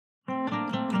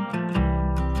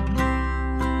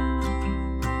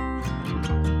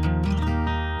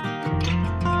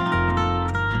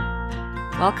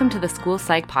Welcome to the School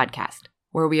Psych podcast,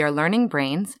 where we are learning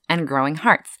brains and growing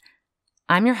hearts.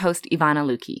 I'm your host, Ivana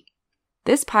Luki.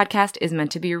 This podcast is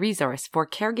meant to be a resource for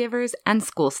caregivers and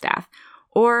school staff,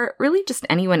 or really just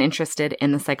anyone interested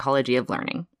in the psychology of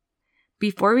learning.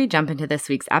 Before we jump into this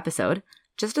week's episode,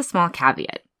 just a small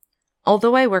caveat.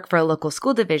 Although I work for a local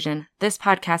school division, this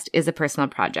podcast is a personal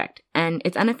project, and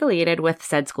it's unaffiliated with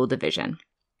said school division.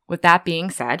 With that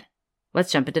being said,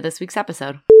 let's jump into this week's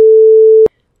episode.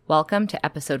 Welcome to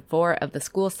episode 4 of the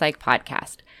School Psych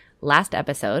podcast. Last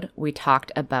episode, we talked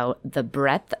about the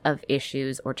breadth of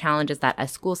issues or challenges that a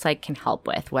school psych can help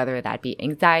with, whether that be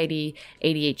anxiety,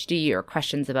 ADHD, or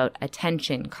questions about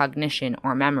attention, cognition,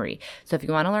 or memory. So if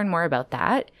you want to learn more about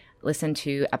that, listen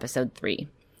to episode 3.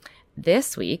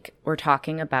 This week, we're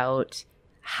talking about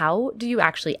how do you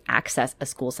actually access a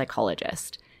school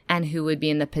psychologist and who would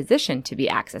be in the position to be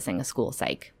accessing a school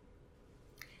psych.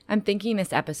 I'm thinking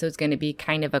this episode is going to be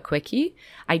kind of a quickie.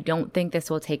 I don't think this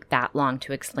will take that long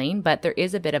to explain, but there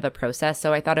is a bit of a process,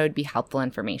 so I thought it would be helpful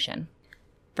information.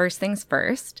 First things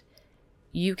first,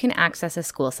 you can access a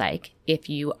school psych if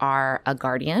you are a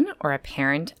guardian or a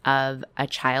parent of a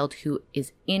child who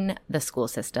is in the school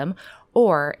system,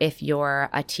 or if you're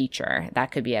a teacher.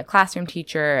 That could be a classroom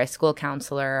teacher, a school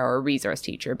counselor, or a resource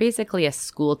teacher, basically a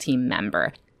school team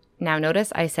member. Now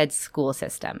notice I said school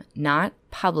system, not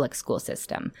public school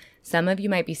system. Some of you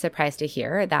might be surprised to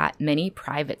hear that many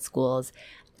private schools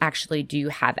actually do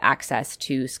have access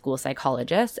to school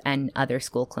psychologists and other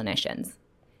school clinicians.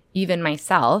 Even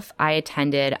myself, I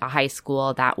attended a high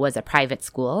school that was a private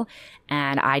school,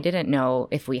 and I didn't know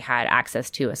if we had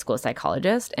access to a school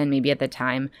psychologist, and maybe at the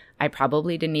time, I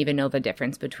probably didn't even know the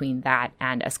difference between that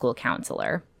and a school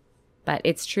counselor. But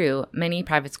it's true, many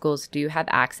private schools do have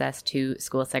access to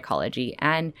school psychology,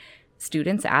 and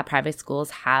students at private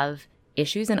schools have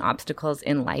issues and obstacles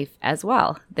in life as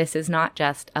well. This is not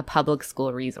just a public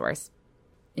school resource.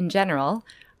 In general,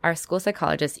 are school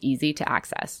psychologists easy to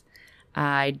access?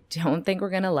 I don't think we're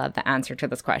going to love the answer to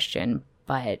this question,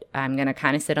 but I'm going to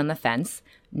kind of sit on the fence.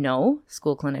 No,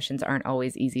 school clinicians aren't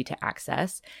always easy to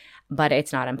access, but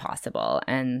it's not impossible.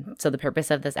 And so the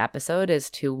purpose of this episode is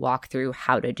to walk through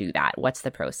how to do that. What's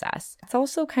the process? It's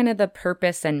also kind of the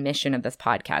purpose and mission of this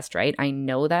podcast, right? I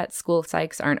know that school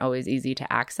psychs aren't always easy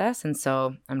to access, and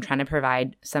so I'm trying to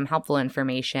provide some helpful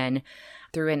information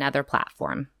through another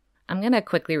platform. I'm going to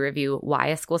quickly review why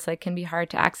a school psych can be hard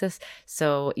to access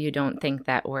so you don't think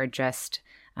that we're just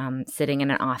sitting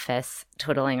in an office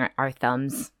twiddling our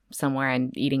thumbs somewhere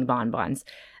and eating bonbons.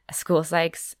 School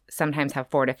psychs sometimes have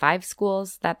 4 to 5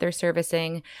 schools that they're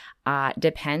servicing.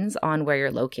 Depends on where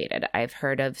you're located. I've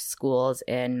heard of schools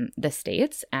in the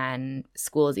States and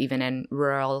schools even in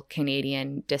rural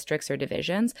Canadian districts or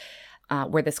divisions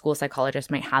where the school psychologist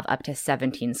might have up to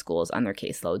 17 schools on their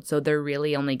caseload. So they're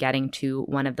really only getting to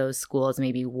one of those schools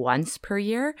maybe once per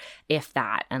year, if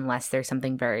that, unless there's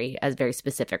something very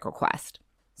specific request.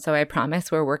 So I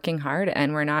promise we're working hard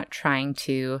and we're not trying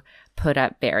to put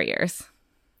up barriers.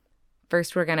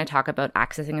 First, we're going to talk about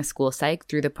accessing a school psych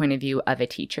through the point of view of a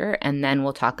teacher, and then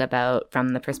we'll talk about from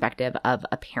the perspective of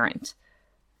a parent.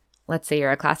 Let's say you're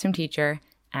a classroom teacher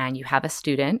and you have a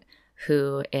student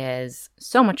who is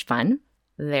so much fun,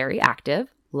 very active,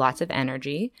 lots of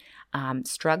energy,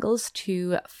 struggles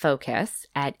to focus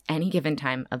at any given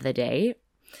time of the day,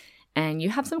 and you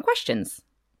have some questions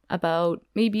about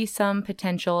maybe some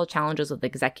potential challenges with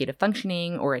executive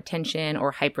functioning or attention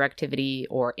or hyperactivity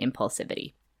or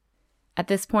impulsivity. At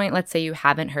this point, let's say you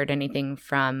haven't heard anything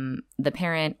from the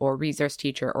parent or resource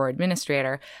teacher or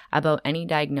administrator about any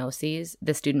diagnoses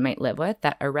the student might live with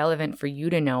that are relevant for you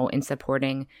to know in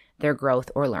supporting their growth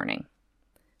or learning.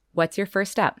 What's your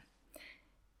first step?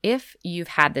 If you've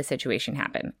had this situation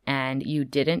happen and you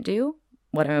didn't do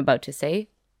what I'm about to say,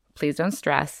 please don't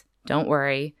stress, don't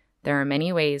worry. There are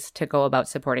many ways to go about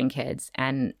supporting kids,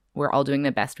 and we're all doing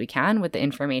the best we can with the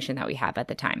information that we have at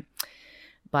the time.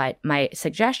 But my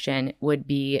suggestion would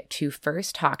be to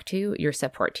first talk to your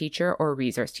support teacher or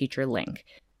resource teacher link.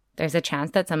 There's a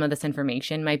chance that some of this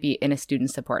information might be in a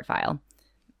student support file.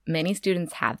 Many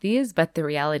students have these, but the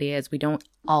reality is we don't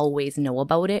always know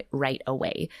about it right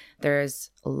away. There's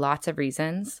lots of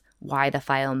reasons why the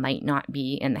file might not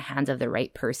be in the hands of the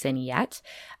right person yet.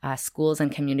 Schools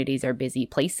and communities are busy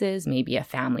places. Maybe a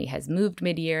family has moved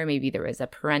mid-year. Maybe there was a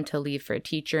parental leave for a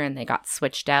teacher and they got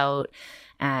switched out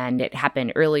and it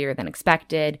happened earlier than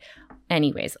expected.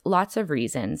 Anyways, lots of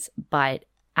reasons, but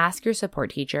ask your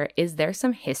support teacher, is there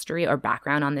some history or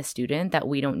background on the student that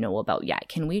we don't know about yet?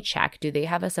 Can we check? Do they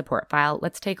have a support file?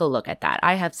 Let's take a look at that.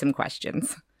 I have some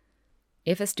questions.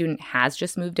 If a student has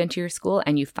just moved into your school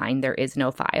and you find there is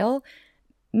no file,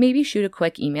 maybe shoot a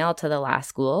quick email to the last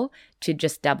school to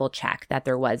just double check that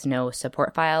there was no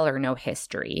support file or no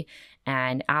history,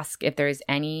 and ask if there's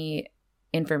any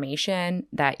information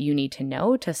that you need to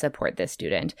know to support this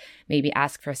student. Maybe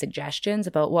ask for suggestions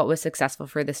about what was successful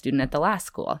for the student at the last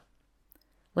school.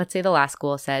 Let's say the last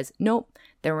school says, nope,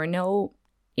 there were no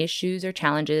issues or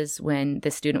challenges when the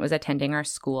student was attending our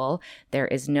school. There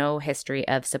is no history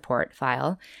of support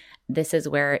file. This is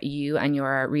where you and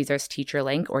your resource teacher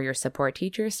link or your support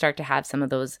teacher start to have some of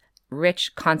those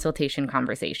rich consultation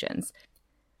conversations.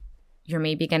 You're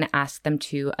maybe going to ask them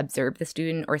to observe the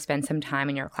student or spend some time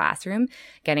in your classroom,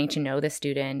 getting to know the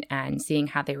student and seeing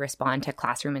how they respond to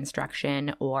classroom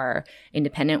instruction or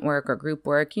independent work or group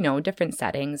work, different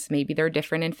settings. Maybe they're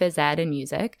different in phys ed and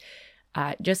music.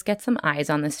 Just get some eyes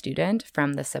on the student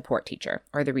from the support teacher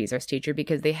or the resource teacher,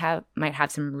 because they might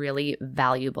have some really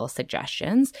valuable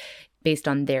suggestions based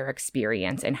on their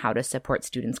experience and how to support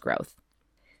students' growth.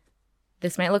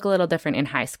 This might look a little different in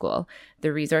high school.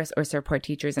 The resource or support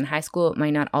teachers in high school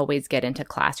might not always get into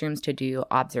classrooms to do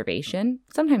observation.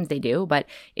 Sometimes they do, but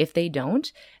if they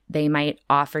don't, they might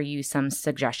offer you some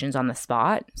suggestions on the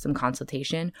spot, some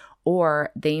consultation, or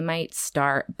they might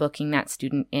start booking that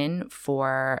student in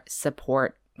for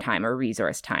support time or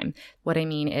resource time. What I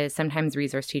mean is sometimes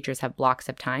resource teachers have blocks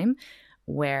of time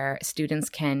where students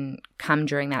can come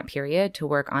during that period to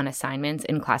work on assignments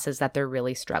in classes that they're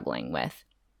really struggling with.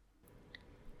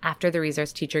 After the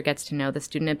resource teacher gets to know the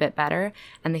student a bit better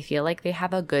and they feel like they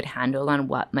have a good handle on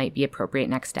what might be appropriate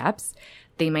next steps,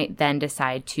 they might then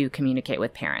decide to communicate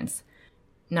with parents.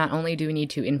 Not only do we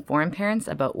need to inform parents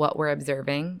about what we're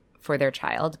observing for their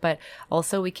child, but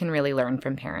also we can really learn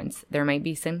from parents. There might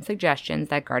be some suggestions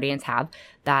that guardians have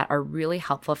that are really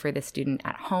helpful for the student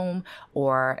at home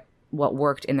or what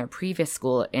worked in their previous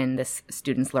school in this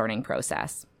student's learning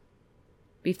process.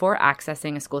 Before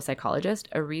accessing a school psychologist,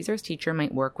 a resource teacher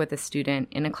might work with a student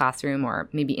in a classroom or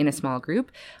maybe in a small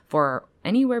group for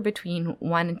anywhere between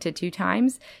 1 to 2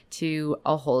 times to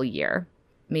a whole year.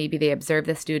 Maybe they observe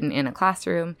the student in a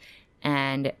classroom,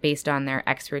 and based on their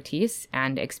expertise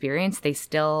and experience, they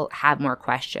still have more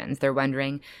questions. They're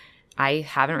wondering, I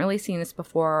haven't really seen this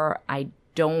before. I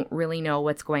don't really know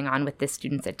what's going on with this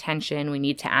student's attention. We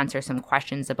need to answer some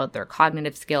questions about their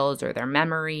cognitive skills or their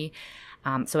memory.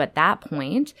 So at that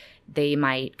point, they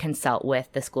might consult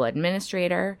with the school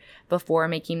administrator before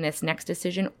making this next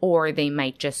decision, or they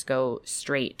might just go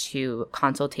straight to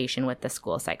consultation with the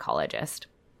school psychologist.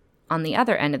 On the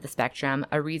other end of the spectrum,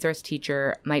 a resource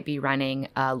teacher might be running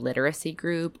a literacy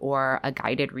group or a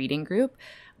guided reading group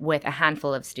with a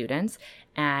handful of students,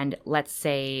 and let's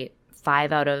say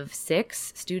 5 out of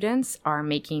 6 students are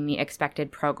making the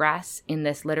expected progress in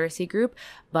this literacy group,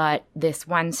 but this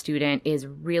one student is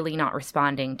really not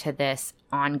responding to this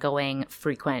ongoing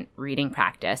frequent reading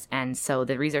practice. And so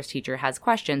the resource teacher has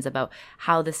questions about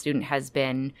how the student has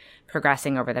been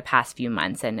progressing over the past few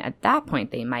months. And at that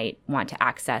point, they might want to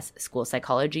access school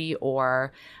psychology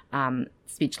or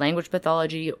speech language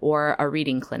pathology or a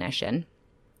reading clinician.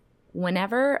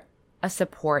 Whenever a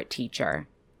support teacher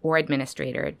or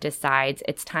administrator decides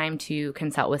it's time to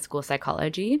consult with school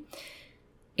psychology,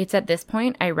 it's at this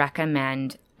point I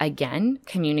recommend, again,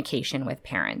 communication with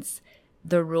parents.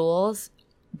 The rules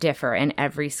differ in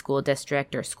every school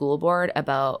district or school board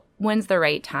about when's the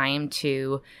right time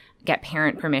to get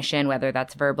parent permission, whether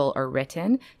that's verbal or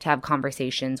written, to have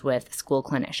conversations with school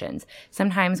clinicians.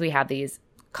 Sometimes we have these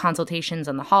consultations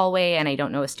in the hallway and I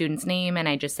don't know a student's name and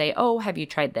I just say, oh, have you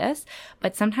tried this?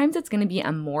 But sometimes it's going to be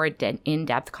a more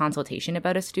in-depth consultation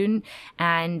about a student,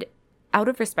 and out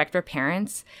of respect for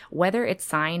parents, whether it's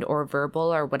signed or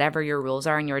verbal or whatever your rules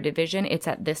are in your division, it's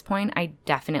at this point I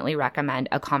definitely recommend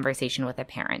a conversation with a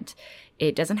parent.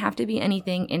 It doesn't have to be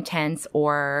anything intense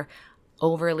or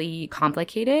overly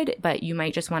complicated, but you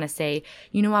might just want to say,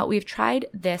 you know what, we've tried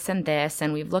this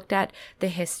and we've looked at the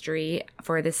history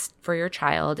for your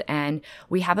child, and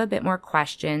we have a bit more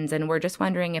questions, and we're just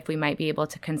wondering if we might be able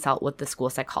to consult with the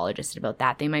school psychologist about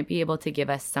that. They might be able to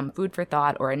give us some food for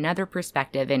thought or another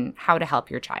perspective in how to help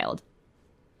your child.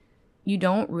 You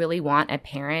don't really want a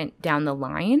parent down the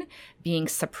line being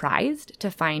surprised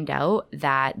to find out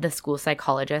that the school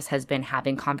psychologist has been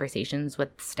having conversations with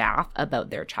staff about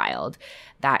their child.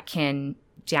 That can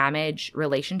damage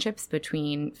relationships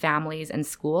between families and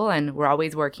school, and we're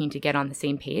always working to get on the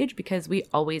same page because we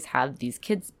always have these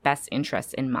kids' best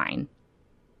interests in mind.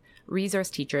 Resource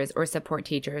teachers or support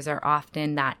teachers are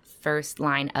often that first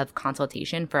line of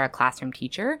consultation for a classroom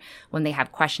teacher when they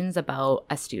have questions about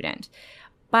a student.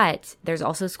 But there's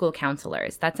also school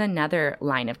counselors. That's another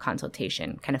line of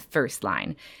consultation, kind of first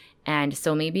line. And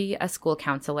so maybe a school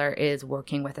counselor is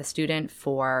working with a student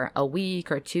for a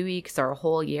week or 2 weeks or a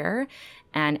whole year.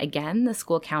 And again, the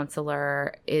school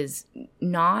counselor is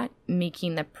not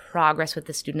making the progress with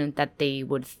the student that they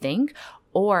would think,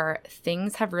 or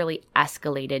things have really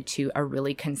escalated to a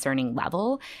really concerning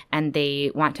level and they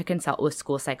want to consult with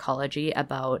school psychology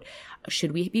about,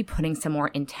 should we be putting some more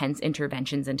intense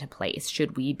interventions into place?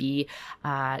 Should we be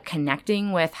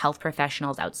connecting with health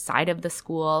professionals outside of the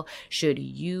school? Should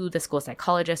you, the school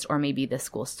psychologist, or maybe the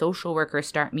school social worker,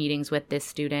 start meetings with this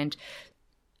student?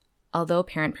 Although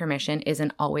parent permission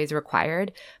isn't always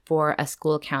required for a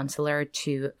school counselor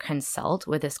to consult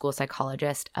with a school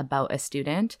psychologist about a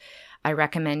student, I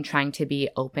recommend trying to be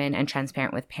open and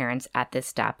transparent with parents at this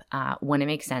step when it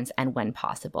makes sense and when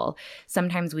possible.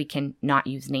 Sometimes we can not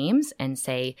use names and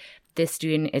say, this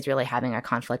student is really having a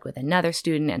conflict with another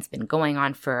student and it's been going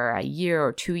on for a year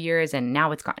or 2 years and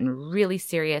now it's gotten really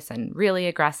serious and really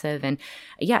aggressive. And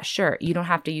yeah, sure, you don't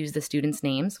have to use the students'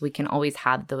 names. We can always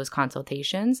have those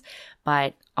consultations,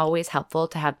 but always helpful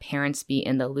to have parents be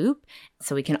in the loop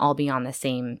so we can all be on the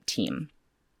same team.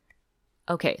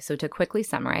 Okay, so to quickly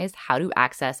summarize how to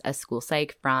access a school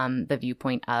psych from the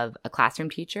viewpoint of a classroom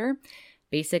teacher,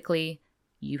 basically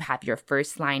you have your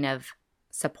first line of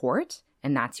support,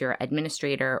 and that's your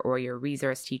administrator or your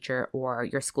resource teacher or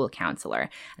your school counselor.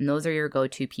 And those are your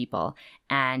go-to people.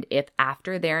 And if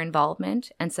after their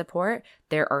involvement and support,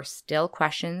 there are still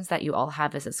questions that you all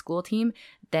have as a school team,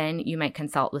 then you might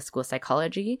consult with school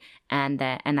psychology, and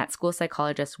that school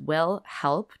psychologist will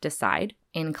help decide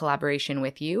in collaboration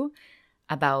with you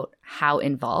about how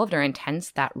involved or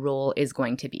intense that role is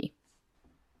going to be.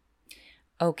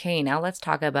 Okay, now let's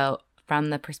talk about,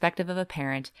 from the perspective of a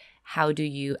parent, how do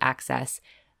you access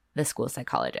the school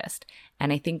psychologist?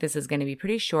 And I think this is going to be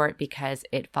pretty short because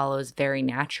it follows very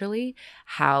naturally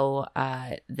how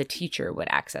the teacher would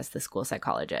access the school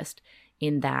psychologist,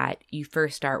 in that you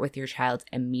first start with your child's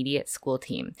immediate school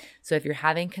team. So if you're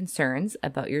having concerns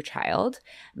about your child,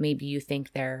 maybe you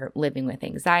think they're living with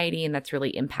anxiety and that's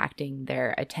really impacting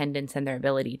their attendance and their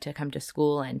ability to come to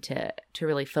school and to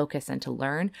really focus and to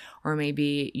learn, or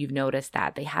maybe you've noticed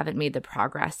that they haven't made the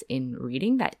progress in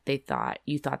reading that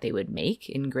you thought they would make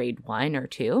in grade 1 or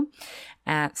 2.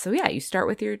 So yeah, you start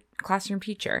with your classroom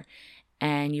teacher.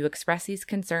 And you express these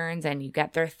concerns and you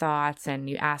get their thoughts and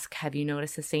you ask, have you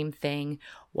noticed the same thing?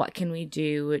 What can we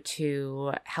do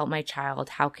to help my child?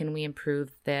 How can we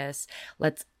improve this?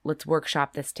 Let's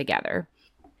workshop this together.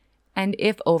 And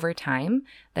if over time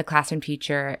the classroom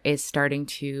teacher is starting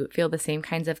to feel the same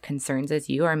kinds of concerns as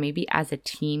you, or maybe as a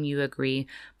team you agree,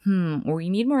 we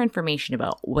need more information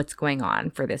about what's going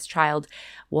on for this child,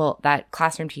 well, that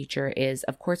classroom teacher is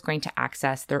of course going to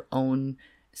access their own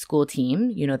school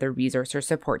team, the resource or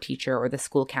support teacher or the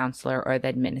school counselor or the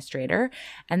administrator.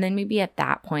 And then maybe at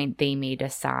that point, they may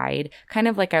decide, kind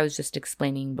of like I was just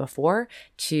explaining before,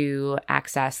 to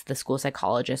access the school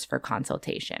psychologist for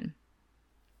consultation.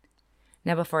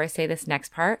 Now, before I say this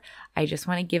next part, I just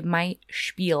want to give my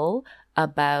spiel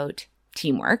about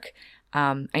teamwork.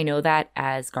 I know that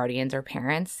as guardians or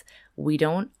parents, we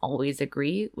don't always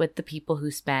agree with the people who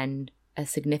spend a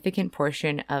significant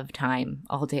portion of time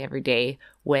all day, every day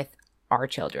with our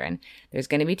children. There's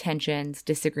going to be tensions,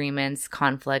 disagreements,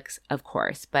 conflicts, of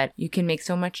course, but you can make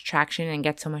so much traction and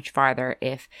get so much farther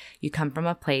if you come from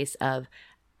a place of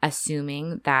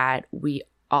assuming that we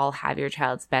all have your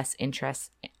child's best interests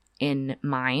in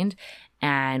mind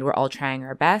and we're all trying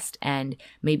our best, and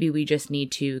maybe we just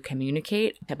need to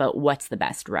communicate about what's the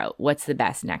best route, what's the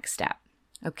best next step.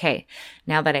 Okay,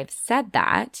 now that I've said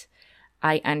that,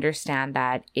 I understand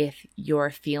that if you're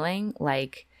feeling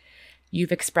like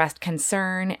you've expressed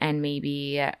concern and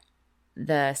maybe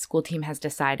the school team has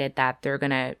decided that they're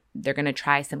gonna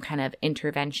try some kind of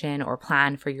intervention or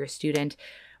plan for your student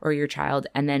or your child,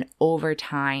 and then over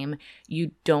time you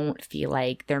don't feel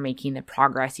like they're making the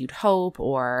progress you'd hope,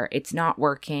 or it's not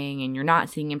working and you're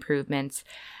not seeing improvements,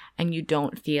 and you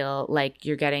don't feel like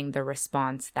you're getting the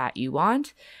response that you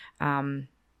want,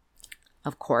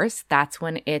 of course, that's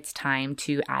when it's time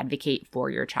to advocate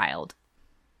for your child.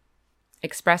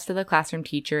 Express to the classroom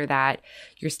teacher that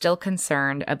you're still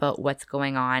concerned about what's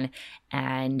going on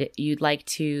and you'd like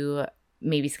to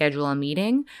maybe schedule a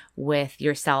meeting with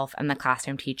yourself and the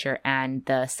classroom teacher and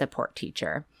the support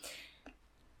teacher.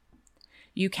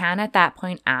 You can at that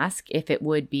point ask if it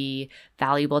would be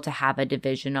valuable to have a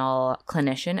divisional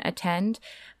clinician attend.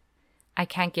 I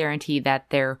can't guarantee that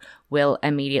there will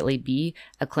immediately be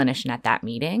a clinician at that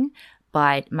meeting,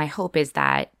 but my hope is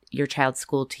that your child's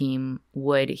school team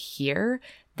would hear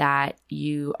that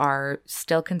you are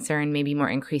still concerned, maybe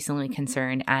more increasingly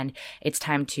concerned, and it's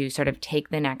time to sort of take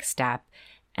the next step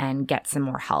and get some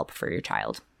more help for your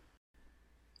child.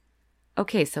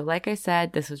 Okay, so like I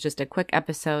said, this was just a quick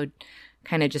episode,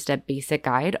 kind of just a basic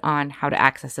guide on how to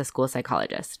access a school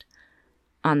psychologist.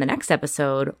 On the next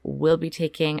episode, we'll be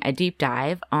taking a deep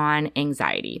dive on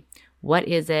anxiety. What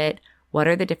is it? What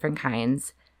are the different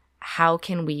kinds? How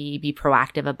can we be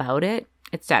proactive about it,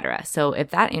 etc. So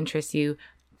if that interests you,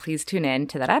 please tune in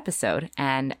to that episode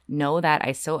and know that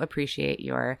I so appreciate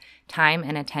your time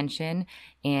and attention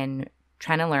in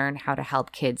trying to learn how to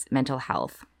help kids' mental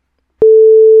health.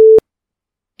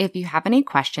 If you have any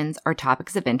questions or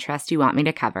topics of interest you want me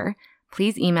to cover,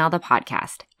 please email the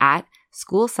podcast at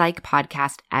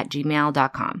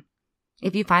schoolpsychpodcast@gmail.com.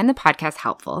 If you find the podcast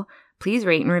helpful, please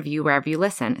rate and review wherever you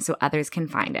listen so others can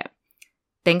find it.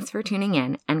 Thanks for tuning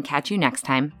in, and catch you next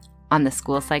time on the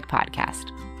School Psych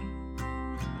Podcast.